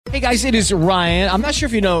Hey guys, it is Ryan. I'm not sure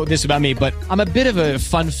if you know this about me, but I'm a bit of a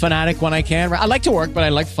fun fanatic when I can. I like to work, but I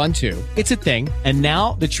like fun too. It's a thing. And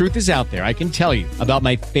now the truth is out there. I can tell you about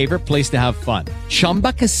my favorite place to have fun.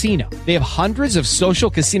 Chumba Casino. They have hundreds of social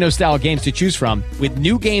casino style games to choose from with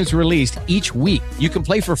new games released each week. You can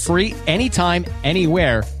play for free anytime,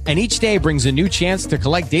 anywhere. And each day brings a new chance to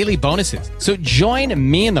collect daily bonuses. So join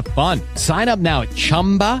me in the fun. Sign up now at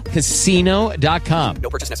ChumbaCasino.com. No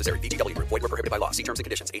purchase necessary. VGW. Void where prohibited by law. See terms and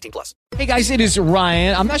conditions. 18 plus. Hey guys, it is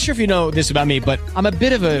Ryan. I'm not sure if you know this about me, but I'm a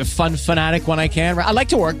bit of a fun fanatic when I can. I like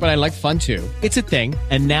to work, but I like fun too. It's a thing.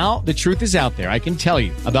 And now the truth is out there. I can tell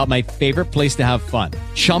you about my favorite place to have fun.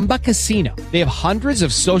 Chumba Casino. They have hundreds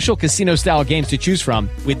of social casino style games to choose from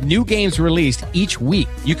with new games released each week.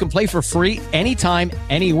 You can play for free anytime,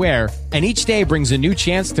 anywhere. And each day brings a new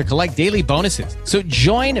chance to collect daily bonuses. So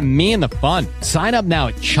join me in the fun. Sign up now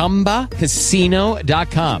at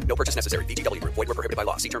ChumbaCasino.com. No purchase necessary. VGW. Void where prohibited by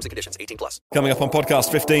law. See terms and conditions. 18 plus. Coming up on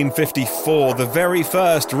podcast 1554, the very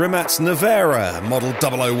first Rimac Nevera model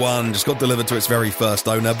 001 just got delivered to its very first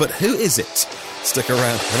owner. But who is it? Stick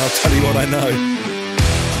around and I'll tell you what I know.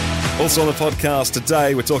 Also on the podcast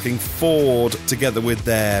today, we're talking Ford together with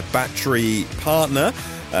their battery partner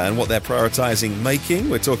and what they're prioritising making.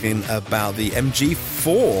 We're talking about the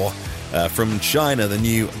MG4 from China, the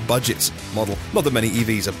new budget model. Not that many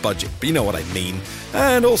EVs are budget, but you know what I mean.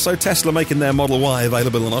 And also Tesla making their Model Y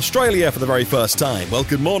available in Australia for the very first time. Well,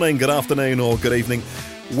 good morning, good afternoon, or good evening.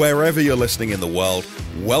 Wherever you're listening in the world,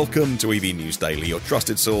 welcome to EV News Daily, your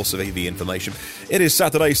trusted source of EV information. It is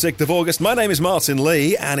Saturday, 6th of August. My name is Martin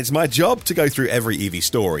Lee, and it's my job to go through every EV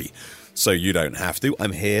story. So you don't have to.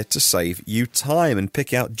 I'm here to save you time and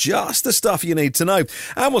pick out just the stuff you need to know.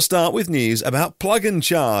 And we'll start with news about Plug and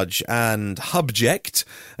Charge and Hubject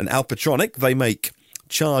and Alpatronic. They make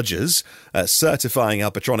chargers, certifying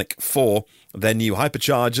Alpatronic for their new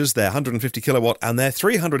hyperchargers, their 150 kilowatt and their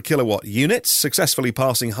 300 kilowatt units, successfully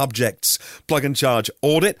passing Hubject's Plug and Charge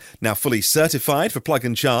audit, now fully certified for Plug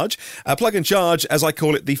and Charge. Plug and Charge, as I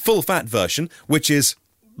call it, the full fat version, which is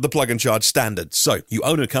the Plug and Charge standard. So you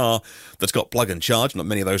own a car that's got Plug and Charge, not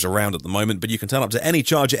many of those around at the moment, but you can turn up to any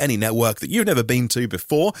charger, any network that you've never been to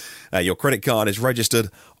before. Your credit card is registered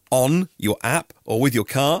on your app or with your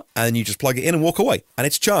car, and you just plug it in and walk away, and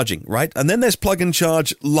it's charging, right? And then there's Plug and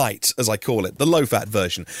Charge Lite, as I call it, the low-fat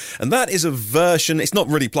version. And that is a version, it's not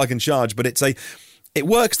really Plug and Charge, but it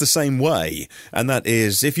works the same way, and that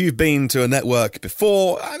is, if you've been to a network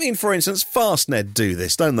before, I mean, for instance, Fastned do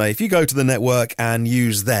this, don't they? If you go to the network and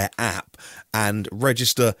use their app and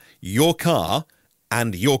register your car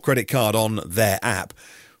and your credit card on their app,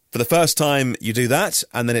 for the first time you do that,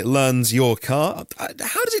 and then it learns your car. How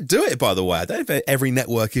does it do it, by the way? I don't know if every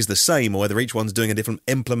network is the same or whether each one's doing a different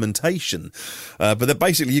implementation. But that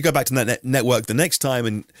basically you go back to that network the next time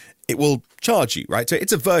and it will charge you, right? So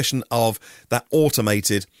it's a version of that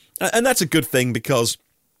automated, and that's a good thing because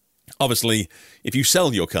obviously if you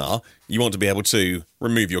sell your car, you want to be able to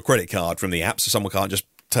remove your credit card from the app so someone can't just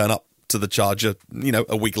turn up to the charger,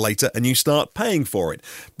 a week later and you start paying for it.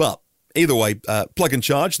 But either way, Plug and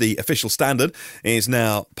Charge, the official standard, is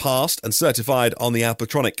now passed and certified on the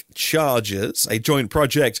Alpatronic chargers, a joint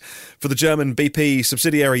project for the German BP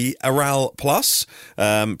subsidiary Aral Plus.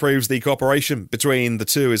 Proves the cooperation between the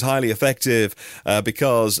two is highly effective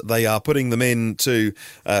because they are putting them into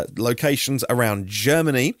locations around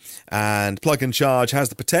Germany, and Plug and Charge has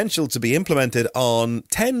the potential to be implemented on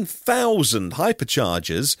 10,000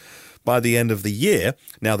 hyperchargers by the end of the year,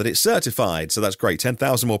 now that it's certified. So that's great.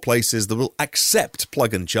 10,000 more places that will accept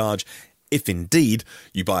Plug and Charge if indeed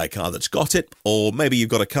you buy a car that's got it, or maybe you've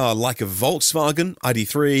got a car like a Volkswagen,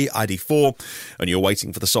 ID3, ID4, and you're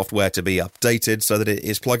waiting for the software to be updated so that it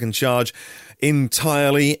is Plug and Charge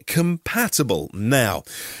entirely compatible. Now,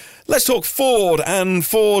 let's talk Ford, and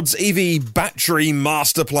Ford's EV battery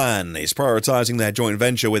master plan is prioritising their joint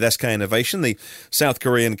venture with SK Innovation, the South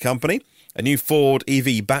Korean company. A new Ford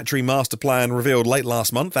EV battery master plan revealed late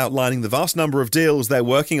last month, outlining the vast number of deals they're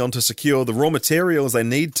working on to secure the raw materials they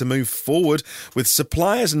need to move forward with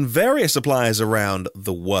suppliers and various suppliers around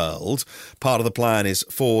the world. Part of the plan is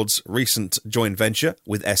Ford's recent joint venture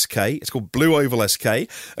with SK. It's called Blue Oval SK,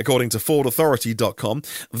 according to FordAuthority.com.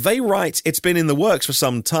 They write it's been in the works for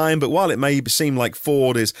some time, but while it may seem like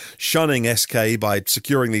Ford is shunning SK by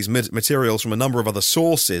securing these materials from a number of other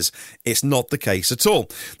sources, it's not the case at all.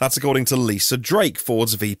 That's according to Lisa Drake,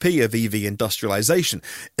 Ford's VP of EV industrialization,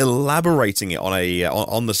 elaborating it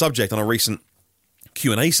on the subject on a recent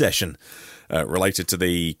Q&A session. related to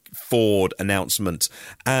the Ford announcement.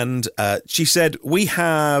 And she said, we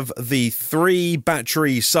have the 3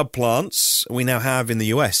 battery subplants we now have in the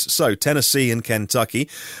US. So Tennessee and Kentucky,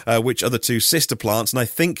 which are the 2 sister plants. And I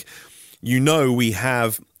think, we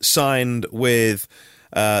have signed with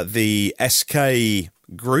the SK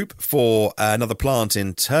Group for another plant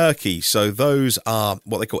in Turkey. So those are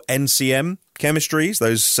what they call NCM chemistries,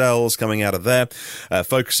 those cells coming out of there,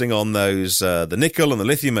 focusing on those the nickel and the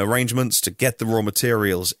lithium arrangements to get the raw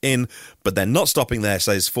materials in. But they're not stopping there,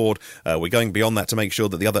 says Ford. We're going beyond that to make sure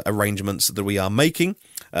that the other arrangements that we are making,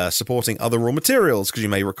 supporting other raw materials, because you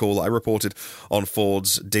may recall I reported on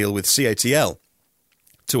Ford's deal with CATL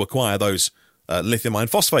to acquire those lithium iron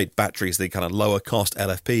phosphate batteries, the kind of lower cost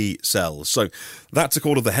LFP cells. So that took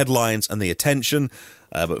all of the headlines and the attention.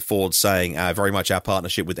 But Ford's saying very much our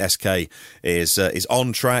partnership with SK is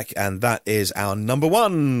on track, and that is our number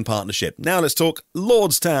 1 partnership. Now let's talk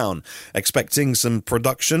Lordstown, expecting some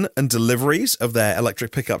production and deliveries of their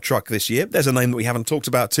electric pickup truck this year. There's a name that we haven't talked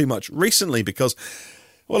about too much recently because,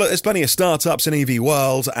 well, there's plenty of startups in EV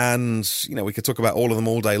world, and, we could talk about all of them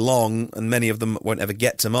all day long, and many of them won't ever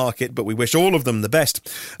get to market, but we wish all of them the best.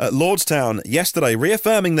 Lordstown yesterday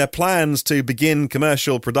reaffirming their plans to begin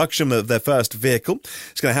commercial production of their first vehicle.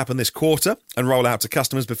 It's going to happen this quarter and roll out to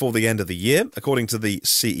customers before the end of the year. According to the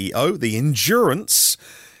CEO, the Endurance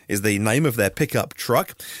is the name of their pickup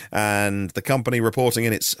truck, and the company reporting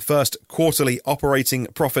in its first quarterly operating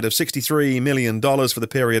profit of $63 million for the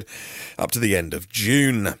period up to the end of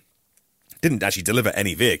June. Didn't actually deliver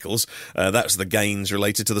any vehicles. That's the gains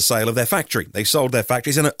related to the sale of their factory. They sold their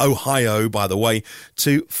factories in Ohio, by the way,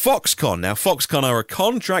 to Foxconn. Now, Foxconn are a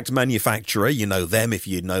contract manufacturer. You know them if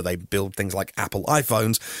you know they build things like Apple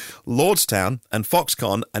iPhones. Lordstown and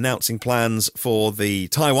Foxconn announcing plans for the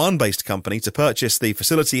Taiwan-based company to purchase the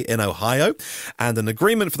facility in Ohio, and an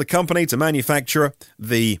agreement for the company to manufacture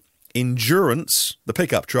the Endurance, the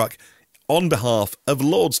pickup truck, on behalf of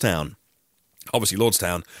Lordstown. Obviously,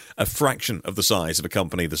 Lordstown, a fraction of the size of a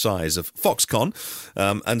company the size of Foxconn.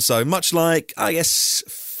 And so much like, I guess,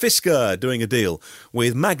 Fisker doing a deal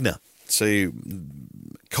with Magna to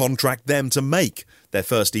contract them to make their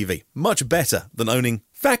first EV. Much better than owning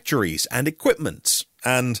factories and equipment.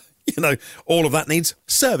 And, all of that needs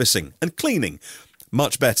servicing and cleaning.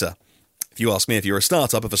 Much better. If you ask me, if you're a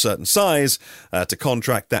startup of a certain size, to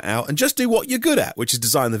contract that out and just do what you're good at, which is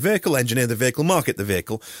design the vehicle, engineer the vehicle, market the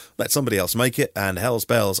vehicle, let somebody else make it, and hell's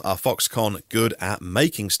bells, are Foxconn good at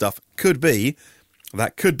making stuff?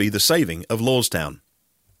 That could be the saving of Lordstown.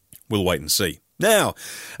 We'll wait and see. Now,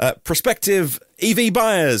 prospective EV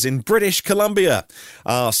buyers in British Columbia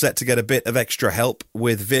are set to get a bit of extra help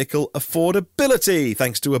with vehicle affordability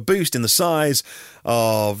thanks to a boost in the size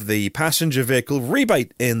of the passenger vehicle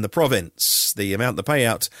rebate in the province. The amount the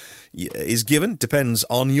payout is given depends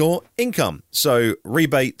on your income. So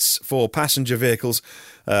rebates for passenger vehicles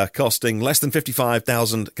costing less than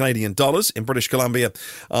 55,000 Canadian dollars in British Columbia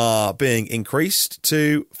are being increased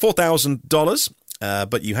to $4,000.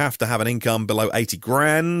 But you have to have an income below 80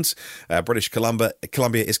 grand. British Columbia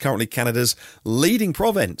is currently Canada's leading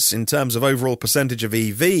province in terms of overall percentage of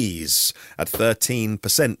EVs at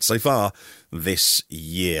 13% so far this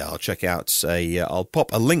year. I'll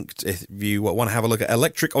pop a link if you want to have a look at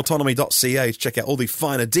electricautonomy.ca to check out all the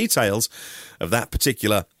finer details of that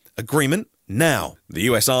particular agreement. Now, the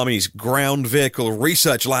US Army's Ground Vehicle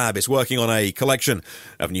Research Lab is working on a collection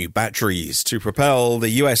of new batteries to propel the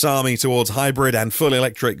US Army towards hybrid and full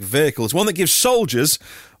electric vehicles, one that gives soldiers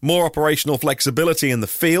more operational flexibility in the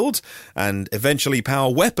field and eventually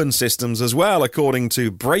power weapon systems as well, according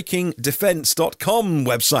to BreakingDefense.com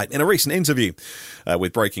website. In a recent interview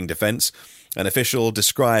with Breaking Defense, an official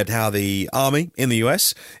described how the Army in the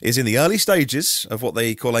US is in the early stages of what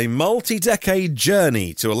they call a multi-decade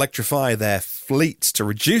journey to electrify their fleets to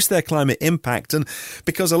reduce their climate impact. And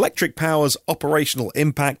because electric power's operational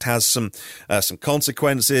impact has some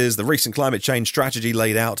consequences, the recent climate change strategy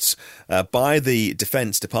laid out by the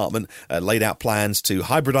Defense Department laid out plans to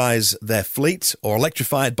hybridize their fleet or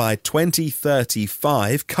electrify it by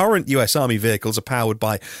 2035. Current US Army vehicles are powered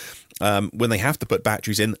by when they have to put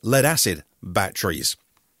batteries in, lead-acid batteries.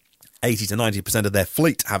 80 to 90% of their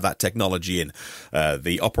fleet have that technology in.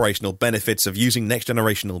 The operational benefits of using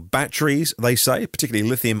next-generational batteries, they say, particularly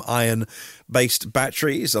lithium-ion-based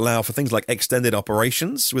batteries, allow for things like extended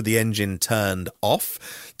operations with the engine turned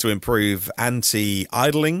off to improve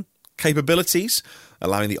anti-idling capabilities,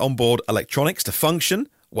 allowing the onboard electronics to function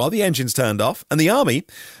while the engine's turned off, and the Army,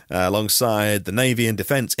 alongside the Navy and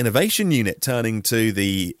Defence Innovation Unit, turning to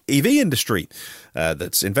the EV industry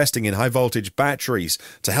that's investing in high-voltage batteries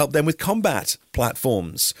to help them with combat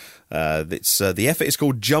platforms. The effort is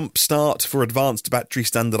called Jumpstart for Advanced Battery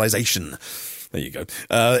Standardization. There you go.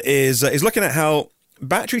 Is looking at how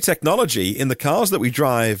battery technology in the cars that we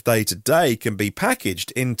drive day to day can be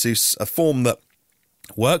packaged into a form that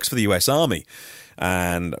works for the US Army.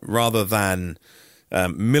 And rather than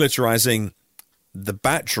militarizing the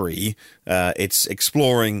battery, it's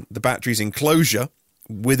exploring the battery's enclosure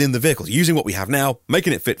within the vehicles, using what we have now,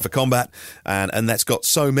 making it fit for combat. And that's got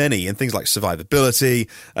so many, and things like survivability,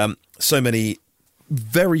 so many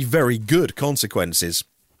very, very good consequences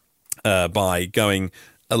by going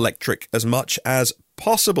electric as much as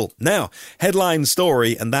possible. Now, headline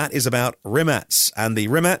story, and that is about Rimac and the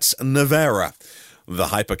Rimac Nevera, the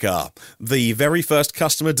hypercar. The very first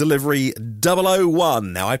customer delivery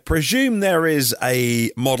 001. Now, I presume there is a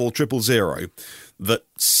model 000 that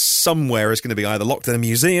somewhere is going to be either locked in a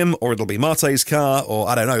museum, or it'll be Marte's car, or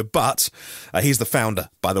I don't know, but he's the founder,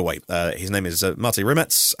 by the way. His name is Mate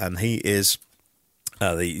Rimac, and he is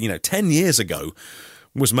 10 years ago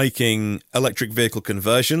was making electric vehicle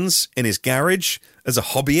conversions in his garage as a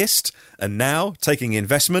hobbyist, and now taking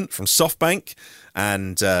investment from SoftBank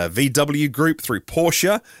and VW Group through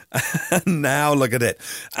Porsche. And now look at it.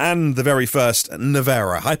 And the very first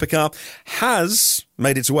Nevera hypercar has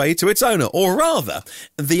made its way to its owner, or rather,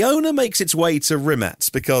 the owner makes its way to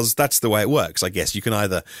Rimac, because that's the way it works. I guess you can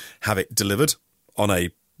either have it delivered on a,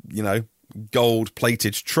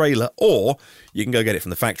 gold-plated trailer, or you can go get it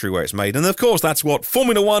from the factory where it's made. And of course, that's what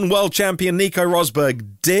Formula One world champion Nico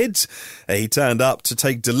Rosberg did. He turned up to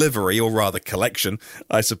take delivery, or rather collection,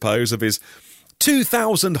 I suppose, of his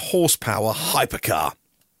 2,000 horsepower hypercar.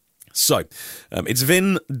 So, it's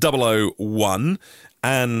VIN 001,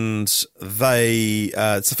 and it's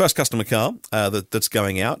the first customer car that's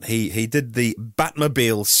going out. He did the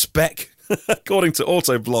Batmobile spec, according to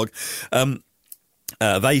Autoblog.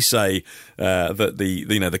 They say that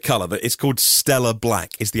the colour, that it's called Stellar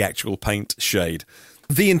Black, is the actual paint shade.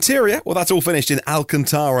 The interior, well, that's all finished in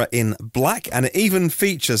Alcantara in black, and it even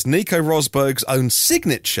features Nico Rosberg's own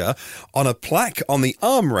signature on a plaque on the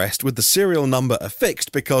armrest with the serial number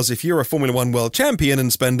affixed, because if you're a Formula One world champion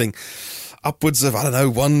and spending upwards of,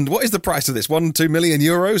 what is the price of this? 1-2 million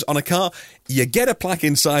euros on a car, you get a plaque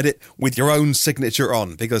inside it with your own signature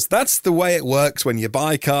on, because that's the way it works when you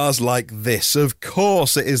buy cars like this. Of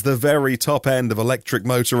course, it is the very top end of electric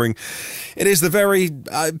motoring. It is the very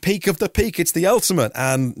peak of the peak. It's the ultimate.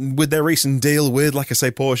 And with their recent deal with, like I say,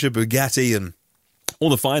 Porsche, Bugatti, and all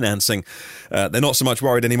the financing, they're not so much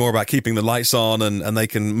worried anymore about keeping the lights on, and they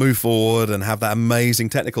can move forward and have that amazing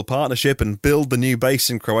technical partnership and build the new base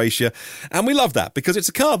in Croatia. And we love that, because it's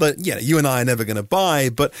a car that, you and I are never going to buy,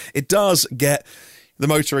 but it does get the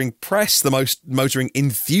motoring press, the most motoring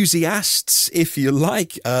enthusiasts, if you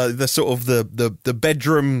like, the sort of the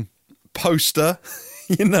bedroom poster,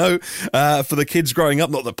 for the kids growing up.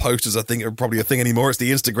 Not the posters, I think, are probably a thing anymore. It's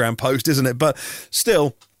the Instagram post, isn't it? But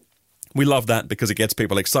still, we love that, because it gets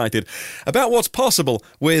people excited about what's possible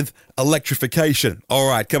with electrification. All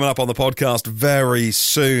right, coming up on the podcast very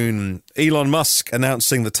soon, Elon Musk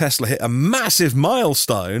announcing the Tesla hit a massive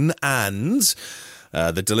milestone, and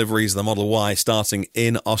the deliveries of the Model Y starting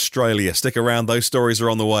in Australia. Stick around, those stories are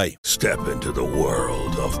on the way. Step into the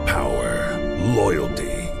world of power,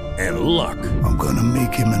 loyalty, and luck. I'm gonna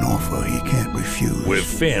make him an offer he can't refuse. With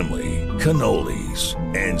family, cannolis,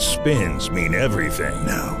 and spins mean everything.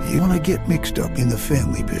 Now, you wanna get mixed up in the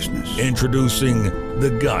family business. Introducing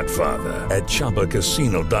The Godfather at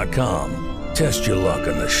ChumbaCasino.com. Test your luck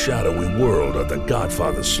in the shadowy world of The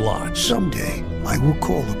Godfather slot. Someday, I will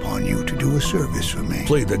call upon you to do a service for me.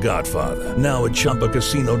 Play The Godfather, now at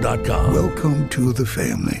ChumbaCasino.com. Welcome to the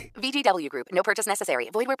family. VGW Group. No purchase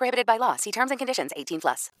necessary. Void where prohibited by law. See terms and conditions.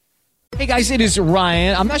 18+. Hey guys, it is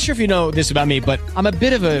Ryan. I'm not sure if you know this about me, but I'm a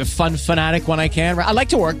bit of a fun fanatic when I can. I like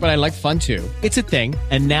to work, but I like fun too. It's a thing.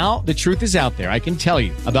 And now the truth is out there. I can tell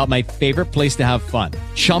you about my favorite place to have fun.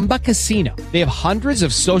 Chumba Casino. They have hundreds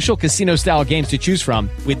of social casino style games to choose from,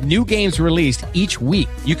 with new games released each week.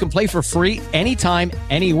 You can play for free anytime,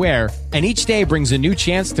 anywhere. And each day brings a new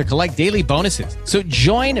chance to collect daily bonuses. So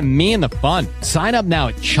join me in the fun. Sign up now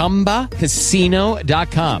at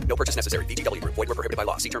ChumbaCasino.com. No purchase necessary. VGW Group. Void where prohibited by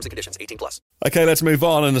law. See terms and conditions. 18+. Okay, let's move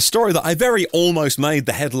on. And a story that I very almost made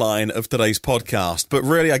the headline of today's podcast. But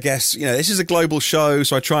really, I guess, this is a global show,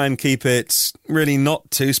 so I try and keep it really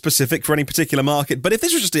not too specific for any particular market. But if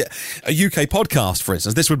this was just a UK podcast, for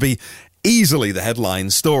instance, this would be easily the headline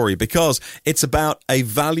story because it's about a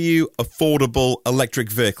value affordable electric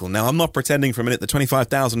vehicle. Now, I'm not pretending for a minute that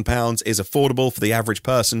 £25,000 is affordable for the average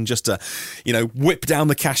person just to, whip down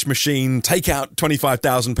the cash machine, take out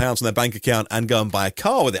 £25,000 from their bank account and go and buy a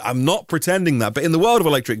car with it. I'm not pretending that. But in the world of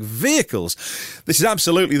electric vehicles, this is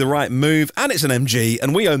absolutely the right move. And it's an MG,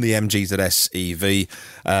 and we own the MG ZS EV.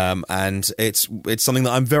 And it's something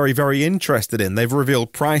that I'm very, very interested in. They've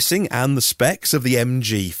revealed pricing and the specs of the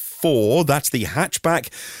MG4. That's the hatchback.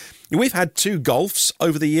 We've had two Golfs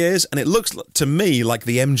over the years, and it looks to me like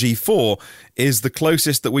the MG4 is the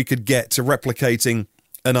closest that we could get to replicating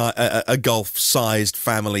a Golf-sized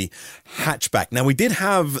family hatchback. Now, we did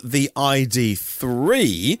have the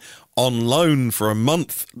ID3 on loan for a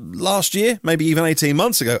month last year, maybe even 18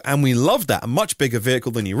 months ago, and we loved that. A much bigger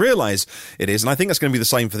vehicle than you realise it is, and I think that's going to be the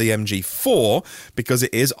same for the MG4 because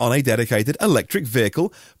it is on a dedicated electric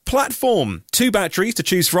vehicle platform. Two batteries to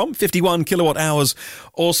choose from, 51 kilowatt hours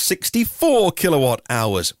or 64 kilowatt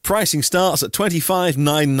hours. Pricing starts at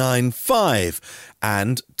 $25,995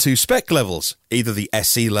 and two spec levels, either the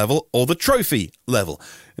SE level or the trophy level.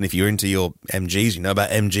 And if you're into your MGs, you know about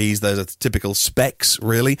MGs, those are the typical specs,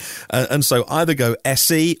 really. And so either go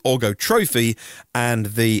SE or go trophy. And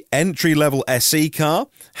the entry-level SE car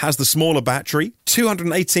has the smaller battery,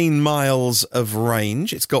 218 miles of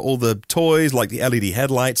range. It's got all the toys like the LED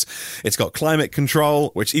headlights. It's got climate control,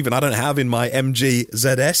 which even I don't have in my MG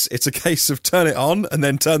ZS. It's a case of turn it on and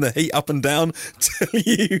then turn the heat up and down till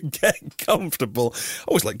you get comfortable.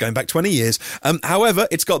 Always like going back 20 years. However,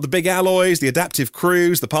 it's got the big alloys, the adaptive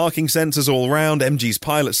cruise, the parking sensors all around, MG's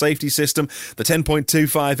pilot safety system, the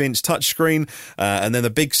 10.25-inch touchscreen, and then the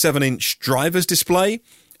big 7-inch driver's display,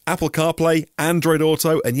 Apple CarPlay, Android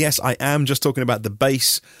Auto, and yes, I am just talking about the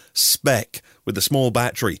base spec with the small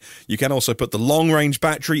battery. You can also put the long-range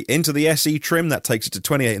battery into the SE trim. That takes it to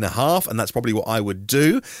 28.5, and that's probably what I would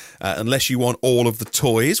do, unless you want all of the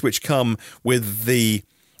toys, which come with the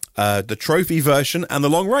trophy version and the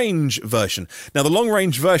long-range version. Now, the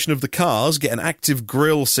long-range version of the cars get an active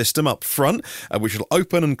grille system up front, which will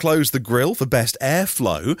open and close the grille for best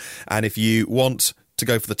airflow. And if you want to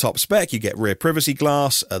go for the top spec, you get rear privacy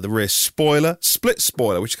glass, the rear spoiler, split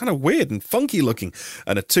spoiler, which is kind of weird and funky looking,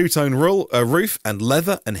 and a two-tone roof and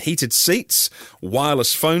leather and heated seats,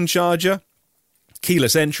 wireless phone charger,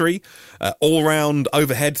 keyless entry, all-round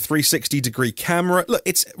overhead 360-degree camera. Look,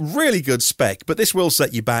 it's really good spec, but this will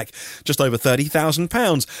set you back just over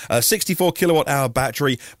 £30,000. A 64-kilowatt-hour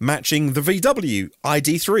battery matching the VW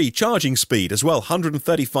ID3 charging speed as well,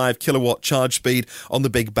 135-kilowatt charge speed on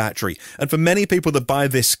the big battery. And for many people that buy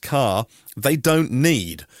this car, they don't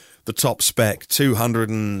need the top spec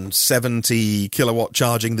 270 kilowatt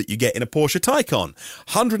charging that you get in a Porsche Taycan.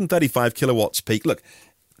 135 kilowatts peak. Look,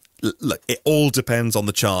 it all depends on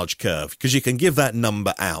the charge curve because you can give that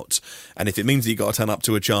number out. And if it means that you've got to turn up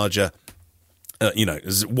to a charger,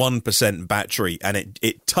 1% battery and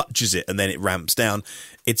it touches it and then it ramps down,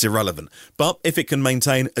 it's irrelevant. But if it can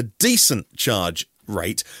maintain a decent charge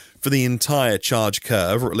rate for the entire charge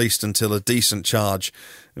curve, or at least until a decent charge,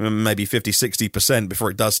 maybe 50-60%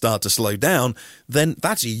 before it does start to slow down, then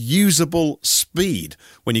that's usable speed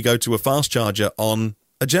when you go to a fast charger on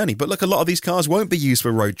a journey. But look, a lot of these cars won't be used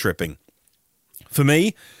for road tripping. For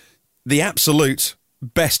me, the absolute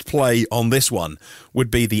best play on this one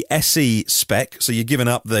would be the SE spec. So you're giving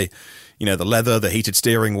up the leather, the heated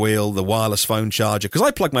steering wheel, the wireless phone charger, because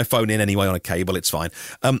I plug my phone in anyway on a cable, it's fine.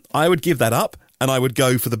 I would give that up and I would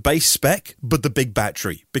go for the base spec, but the big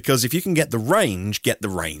battery, because if you can get the range, get the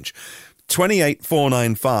range.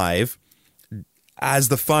 28,495 as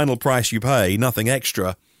the final price you pay, nothing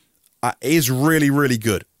extra, is really, really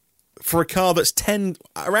good for a car that's 8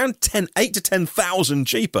 to 10,000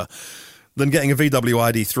 cheaper than getting a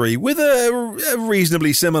VW ID3 with a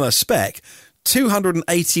reasonably similar spec.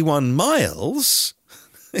 281 miles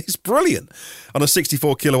is brilliant on a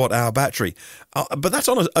 64 kilowatt hour battery. But that's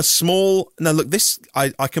on a small... Now, look, this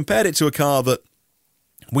I compared it to a car that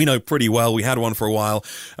we know pretty well. We had one for a while,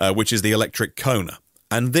 which is the electric Kona.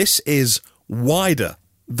 And this is wider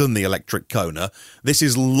than the electric Kona. This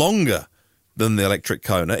is longer than the electric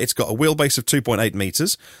Kona. It's got a wheelbase of 2.8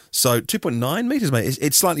 metres. So 2.9 metres, mate.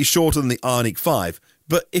 It's slightly shorter than the Ioniq 5.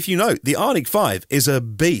 But if you know, the Ioniq 5 is a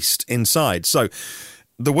beast inside. So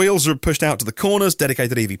the wheels are pushed out to the corners,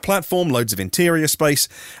 dedicated EV platform, loads of interior space,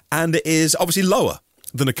 and it is obviously lower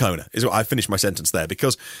than a Kona. I finished my sentence there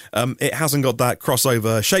because it hasn't got that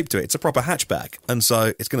crossover shape to it. It's a proper hatchback, and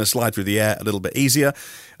so it's going to slide through the air a little bit easier.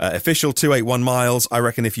 Official 281 miles. I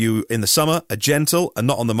reckon if you, in the summer, are gentle and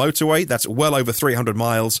not on the motorway, that's well over 300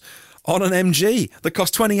 miles on an MG that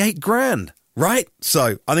costs 28 grand. right?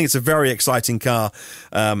 So I think it's a very exciting car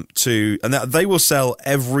and that they will sell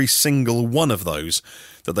every single one of those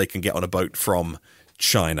that they can get on a boat from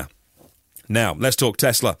China. Now, let's talk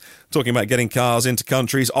Tesla. Talking about getting cars into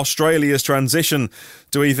countries, Australia's transition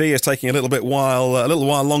to EV is taking a little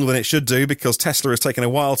while longer than it should do because Tesla has taken a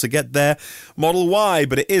while to get their Model Y,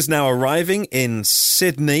 but it is now arriving in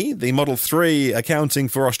Sydney. The Model 3 accounting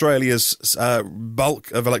for Australia's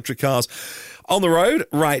bulk of electric cars on the road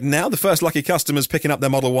right now. The first lucky customers picking up their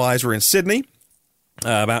Model Ys were in Sydney.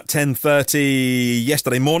 About 10:30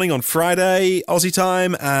 yesterday morning on Friday, Aussie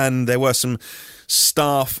time, and there were some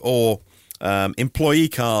staff or employee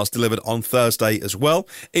cars delivered on Thursday as well.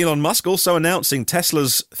 Elon Musk also announcing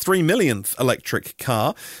Tesla's 3 millionth electric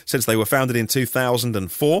car. Since they were founded in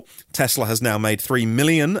 2004, Tesla has now made 3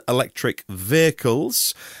 million electric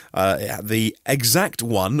vehicles. The exact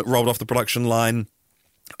one rolled off the production line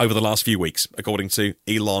over the last few weeks, according to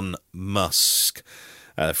Elon Musk.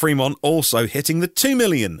 Fremont also hitting the 2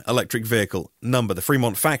 million electric vehicle number, the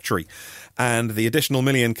Fremont factory. And the additional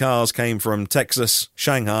million cars came from Texas,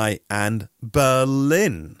 Shanghai, and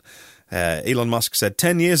Berlin. Elon Musk said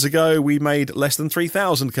 10 years ago we made less than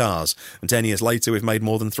 3,000 cars, and 10 years later we've made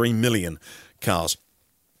more than 3 million cars.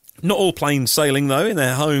 Not all plain sailing, though, in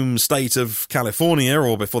their home state of California,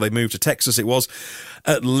 or before they moved to Texas it was,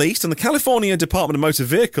 at least. And the California Department of Motor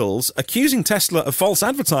Vehicles accusing Tesla of false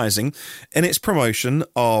advertising in its promotion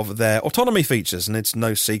of their autonomy features. And it's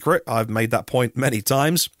no secret, I've made that point many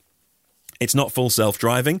times. It's not full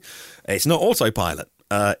self-driving. It's not autopilot.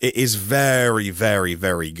 It is very, very,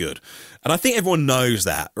 very good. And I think everyone knows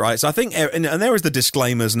that, right? So I think, and there is the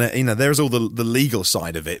disclaimers, and there's all the legal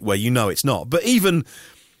side of it where it's not. But even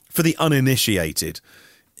for the uninitiated,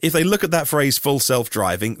 if they look at that phrase full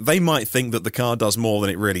self-driving, they might think that the car does more than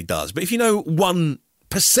it really does. But if you know 1%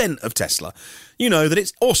 of Tesla, you know that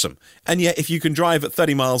it's awesome. And yet if you can drive at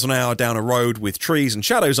 30 miles an hour down a road with trees and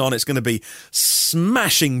shadows on, it's going to be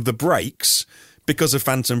smashing the brakes because of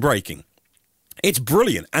phantom braking. It's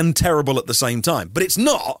brilliant and terrible at the same time, but it's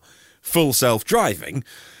not full self-driving.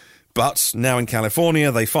 But now in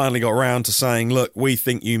California, they finally got around to saying, look, we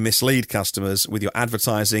think you mislead customers with your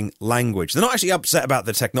advertising language. They're not actually upset about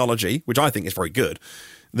the technology, which I think is very good.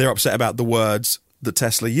 They're upset about the words that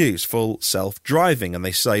Tesla use, full self-driving. And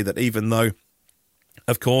they say that even though,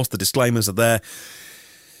 of course, the disclaimers are there,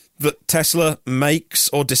 that Tesla makes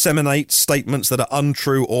or disseminates statements that are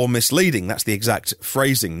untrue or misleading. That's the exact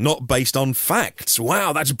phrasing, not based on facts.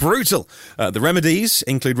 Wow, that's brutal. The remedies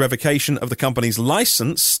include revocation of the company's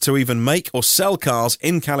license to even make or sell cars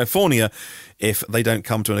in California if they don't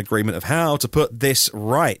come to an agreement of how to put this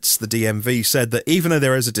right. The DMV said that even though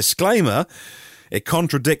there is a disclaimer, it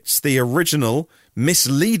contradicts the original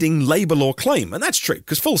misleading label or claim. And that's true,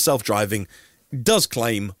 because full self-driving does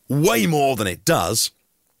claim way more than it does.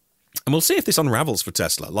 And we'll see if this unravels for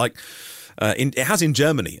Tesla. It has in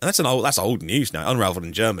Germany. And that's old news now. Unraveled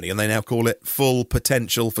in Germany, and they now call it full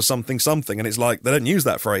potential for something. And it's like they don't use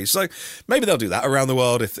that phrase. So maybe they'll do that around the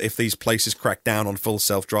world if these places crack down on full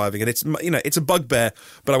self-driving. And it's a bugbear,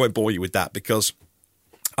 but I won't bore you with that because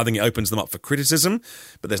I think it opens them up for criticism.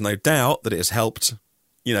 But there's no doubt that it has helped,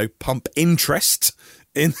 pump interest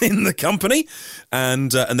in the company,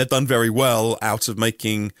 and they've done very well out of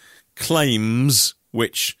making claims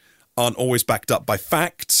which aren't always backed up by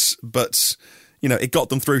facts, but, it got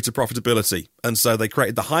them through to profitability. And so they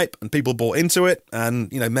created the hype and people bought into it. And,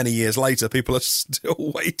 many years later, people are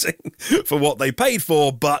still waiting for what they paid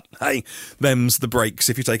for. But, hey, them's the breaks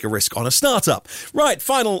if you take a risk on a startup. Right,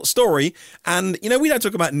 final story. And, we don't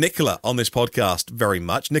talk about Nikola on this podcast very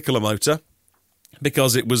much, Nikola Motor,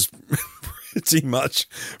 because it was pretty much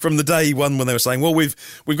from the day one when they were saying, well, we've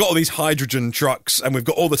got all these hydrogen trucks and we've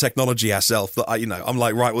got all the technology ourselves that I'm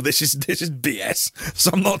like, right, well, this is BS.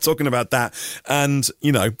 So I'm not talking about that. And,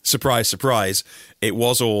 surprise, surprise, it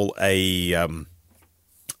was all a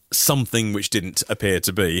something which didn't appear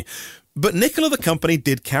to be. But Nikola, the company,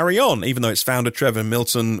 did carry on, even though its founder, Trevor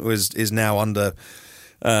Milton, is now under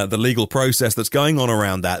the legal process that's going on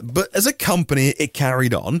around that. But as a company, it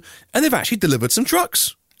carried on, and they've actually delivered some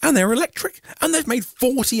trucks. And they're electric, and they've made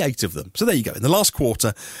 48 of them. So there you go. In the last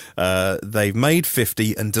quarter, they've made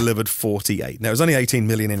 50 and delivered 48. Now, it was only 18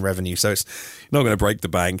 million in revenue, so it's not going to break the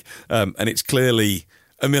bank. And it's clearly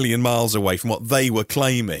a million miles away from what they were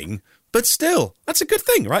claiming. But still, That's a good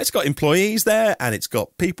thing, right? It's got employees there, and it's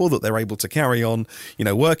got people that they're able to carry on,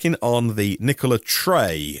 working on the Nikola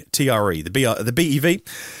Tre, TRE, the BEV.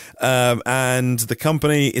 And the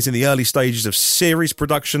company is in the early stages of series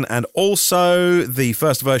production, and also the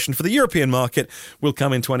first version for the European market will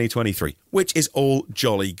come in 2023, which is all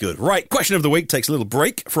jolly good. Right, question of the week takes a little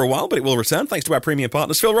break for a while, but it will return thanks to our premium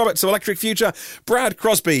partners, Phil Roberts of Electric Future, Brad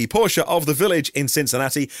Crosby, Porsche of the Village in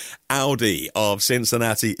Cincinnati, Audi of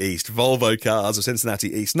Cincinnati East, Volvo Cars of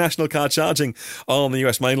Cincinnati East, National Car Charging on the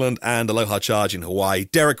US mainland, and Aloha Charge in Hawaii,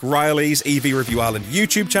 Derek Riley's EV Review Island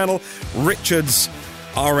YouTube channel, Richard's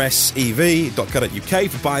rsev.co.uk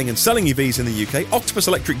for buying and selling EVs in the UK. Octopus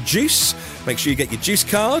Electric Juice. Make sure you get your juice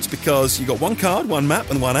cards, because you got one card, one map,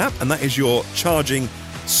 and one app, and that is your charging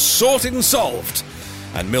sorted and solved.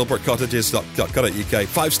 And millbrookcottages.co.uk.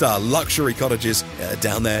 5-star luxury cottages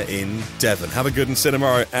down there in Devon. Have a good and see you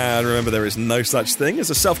tomorrow. And remember, there is no such thing as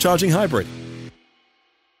a self-charging hybrid.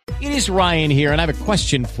 It is Ryan here, and I have a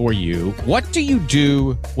question for you. What do you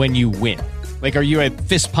do when you win? Like, are you a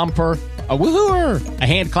fist pumper, a woohooer, a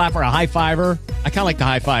hand clapper, a high fiver? I kind of like the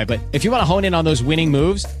high five, but if you want to hone in on those winning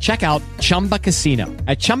moves, check out Chumba Casino.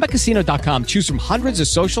 At ChumbaCasino.com, choose from hundreds of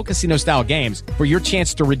social casino-style games for your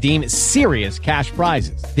chance to redeem serious cash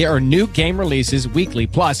prizes. There are new game releases weekly,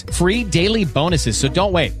 plus free daily bonuses, so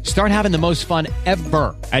don't wait. Start having the most fun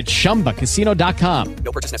ever at ChumbaCasino.com.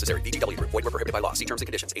 No purchase necessary. VGW Group. Void where prohibited by law. See terms and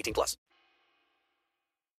conditions. 18+.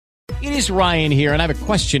 It is Ryan here, and I have a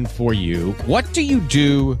question for you. What do you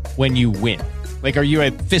do when you win? Like, are you a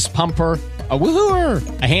fist pumper, a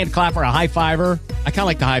woohooer, a hand clapper, a high fiver? I kind of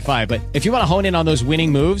like the high five, but if you want to hone in on those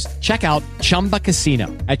winning moves, check out Chumba Casino.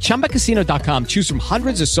 At ChumbaCasino.com, choose from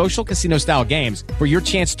hundreds of social casino-style games for your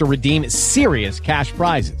chance to redeem serious cash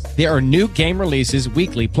prizes. There are new game releases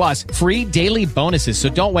weekly, plus free daily bonuses, so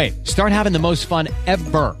don't wait. Start having the most fun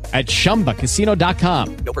ever at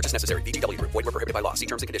ChumbaCasino.com. No purchase necessary. VGW Group. Void where prohibited by law. See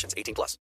terms and conditions. 18+.